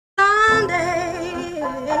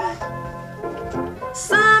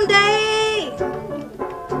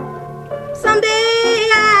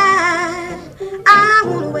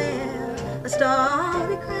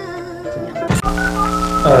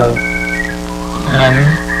of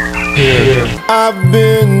unhealed. I've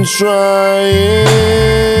been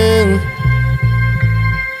trying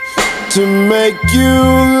to make you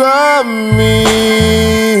love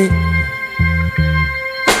me,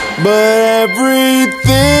 but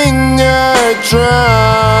everything I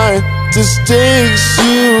try just takes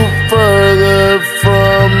you further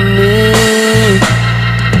from me.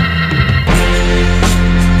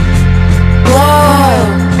 Whoa,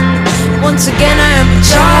 once again I am a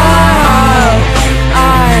child. I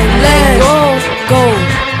let go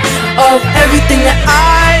of everything that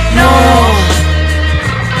I know.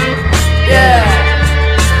 Yeah,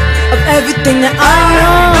 of everything that I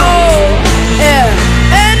know. Yeah,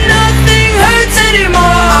 and nothing hurts anymore.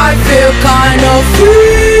 I feel kind of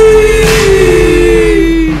free.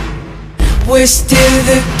 We're still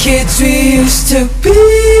the kids we used to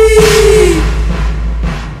be.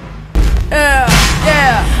 Yeah,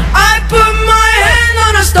 yeah. I put my hand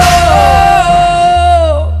on a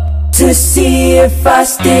stove to see if I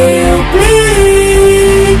still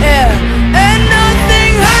bleed. Yeah, and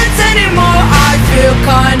nothing hurts anymore. I feel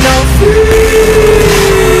kind of free.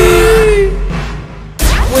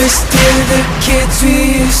 We're still the kids we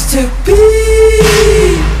used to be.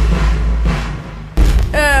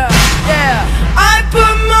 Yeah, yeah. I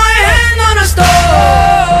put my hand on a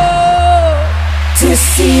stove to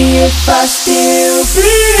see if I still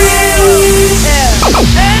bleed.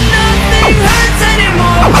 Yeah, and nothing hurts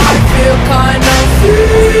anymore. I feel kind of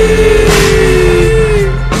free.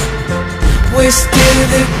 We're still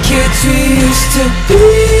the kids we used to be.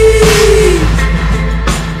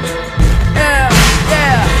 Yeah,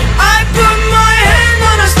 yeah. I put my hand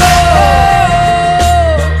on a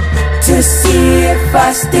stove to see if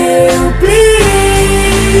I still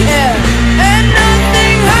bleed. Yeah, and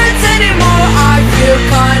nothing hurts anymore. I feel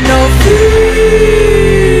kind of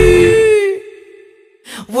free.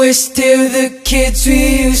 We're still the kids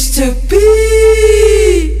we used to be.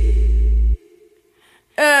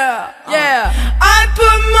 Yeah, yeah. I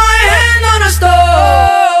put my hand on a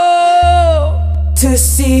stove to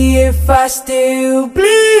see if I still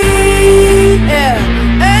bleed. Yeah,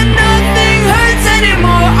 and nothing hurts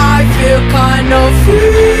anymore. I feel kind of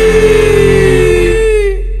free.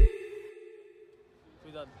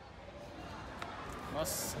 Cuidado.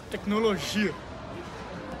 Nossa, tecnologia.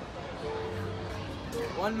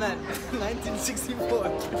 One man,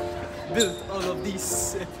 1964, built all of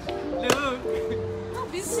these. Look.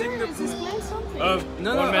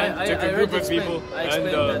 No, One man I took a group of people I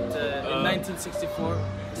explained and, that in 1964,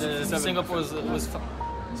 Singapore was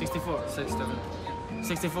 64,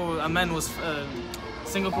 64. A man was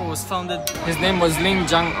Singapore was founded. His name was Ling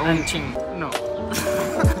Jiang Ching. No,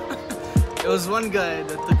 it was one guy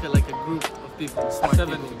that took like a group of people,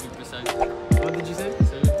 seven to be precise. What did you say?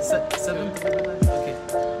 Seven. Okay,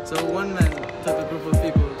 so one man took a group of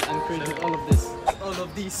people and created all of this. All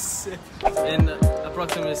of these in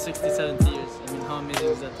approximately 60-70 years. I mean, how amazing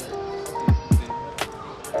is that?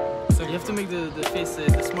 So you have to make the face,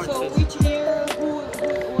 the smart So face. which year,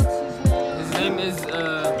 what's his name? His name is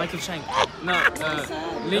Michael Chang. No,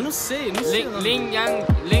 Eu não sei. Ling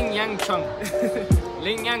Yang Chong.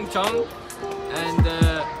 Ling Yang Chong, and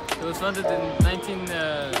it was founded in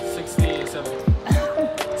 1967,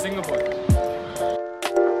 Singapore.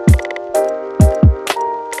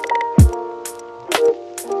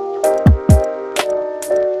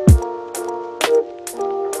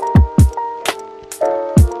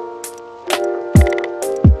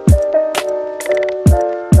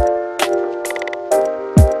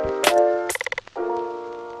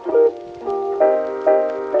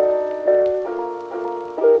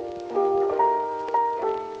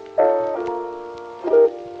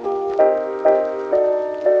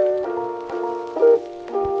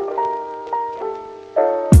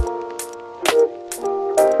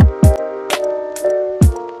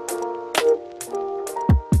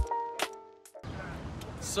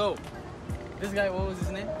 So, this guy, what was his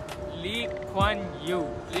name? Lee Kuan Yew.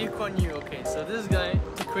 Lee Kuan Yew. Okay, so this guy,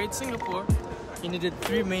 to create Singapore, he needed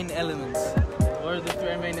three main elements. What are the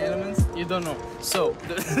three main elements? You don't know. So,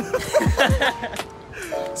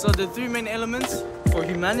 so the three main elements for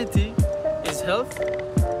humanity is health,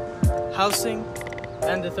 housing,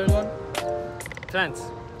 and the third one? Plants.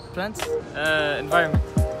 Plants? Environment.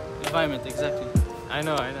 Environment, exactly. I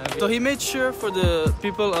know. So he made sure for the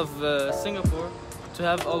people of Singapore to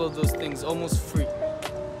have all of those things almost free.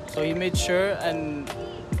 So he made sure, and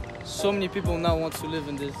so many people now want to live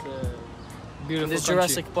in this Beautiful this country.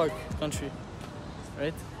 Jurassic Park country,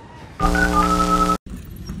 right?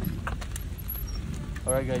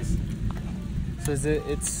 Alright guys, so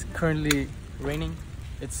it's currently raining.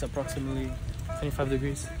 It's approximately 25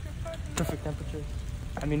 degrees. Perfect temperature.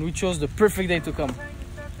 I mean, we chose the perfect day to come.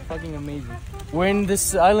 Fucking amazing. We're in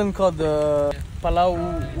this island called Palau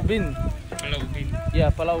Ubin. Palau Ubin. Yeah,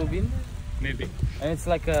 Palau Ubin. Maybe. And it's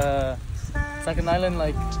like an island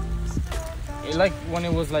like when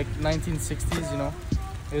it was like 1960s, you know.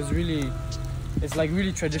 It's like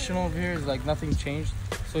really traditional over here. It's like nothing changed.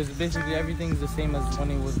 So it's basically everything's the same as when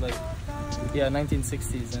it was like, yeah,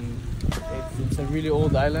 1960s. And it's a really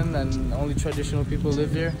old island and only traditional people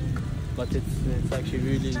live here. But it's actually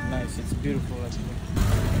really nice. It's beautiful actually.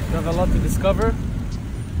 We have a lot to discover.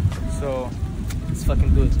 So let's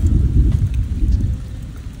fucking do it.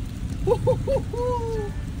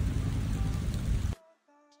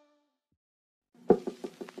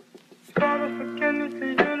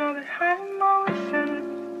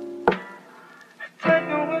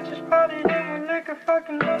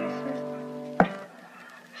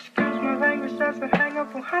 Excuse my language, that's a hang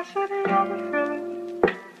up on how shitty I've been feeling.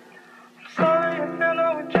 I'm sorry, I feel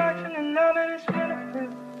no attraction and none of this benefit.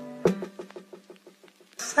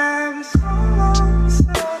 Time so long, so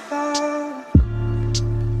long.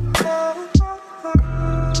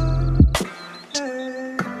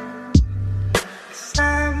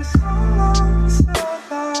 Time so long, so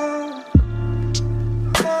long.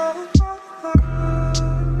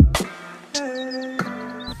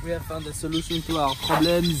 We have found a solution to our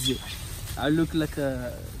problems. I look like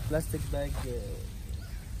a plastic bag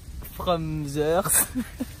from the earth.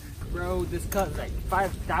 Bro, this cost like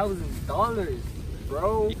 $5,000,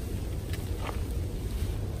 bro.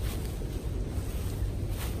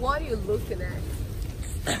 What are you looking at?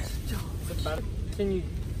 Can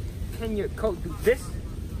your coat do this?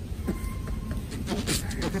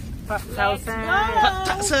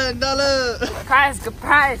 $5,000.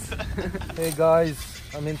 Price. Hey guys,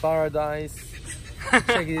 I'm in paradise.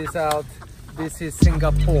 Check this out. This is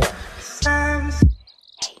Singapore. Time